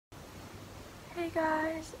Hey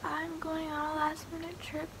guys, I'm going on a last minute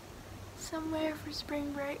trip somewhere for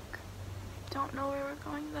spring break. Don't know where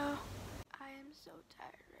we're going though. I am so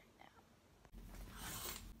tired right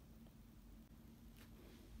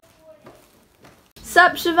now.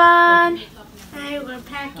 Sup, Siobhan? Hi, we're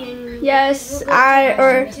packing. Yes,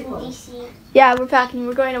 DC. yeah, we're packing.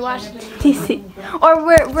 We're going to Washington DC, or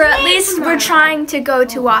we're trying to go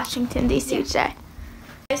to Washington DC today.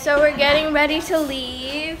 Okay, so we're getting ready to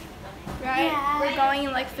leave. Right? Yeah. We're going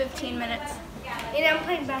in like 15 minutes. And I'm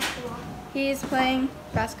playing basketball. He's playing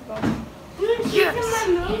basketball. Yes.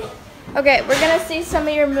 Okay, we're gonna see some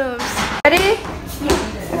of your moves. Ready?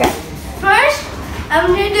 Okay. First,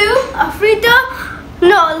 I'm gonna do a free throw.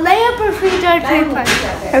 No, layup or free throw 3-point.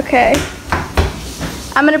 Okay.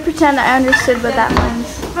 I'm gonna pretend I understood what that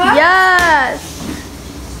means. Huh? Yes!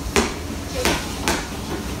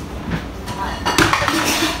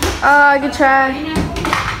 Oh, good try.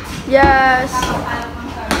 Yes.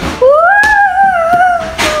 Woo!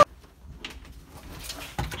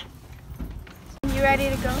 You ready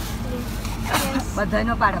to go? Yes.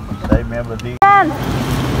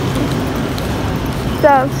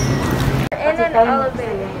 So, in an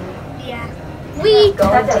elevator. Yeah.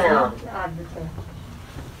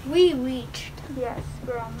 We reached. Yes,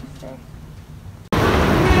 we're almost there.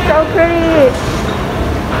 So pretty.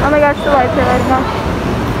 Oh my gosh, the lights are lighting up.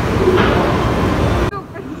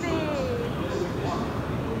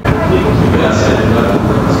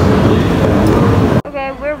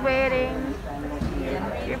 Okay, we're waiting.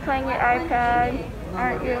 You're playing your iPad,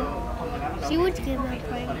 aren't you? See which game I'm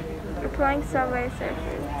playing. You're playing Subway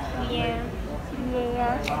Surfers. Yeah.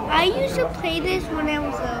 Yeah. I used to play this when I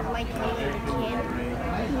was a little kid.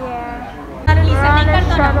 Yeah. We're on a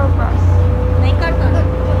shuttle bus.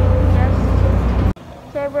 Yes.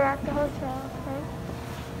 Okay, we're at the hotel, okay?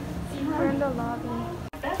 We're in the lobby.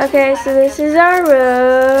 Okay, so this is our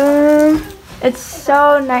room. It's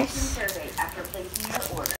so nice.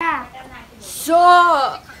 Yeah. So,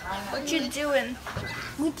 what you doing?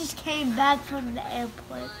 We just came back from the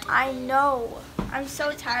airport. I know. I'm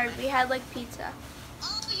so tired. We had like pizza.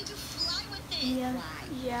 Yeah.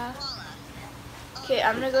 Yeah. Okay,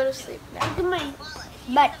 I'm gonna go to sleep now. Look at my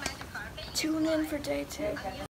butt. Tune in for day 2.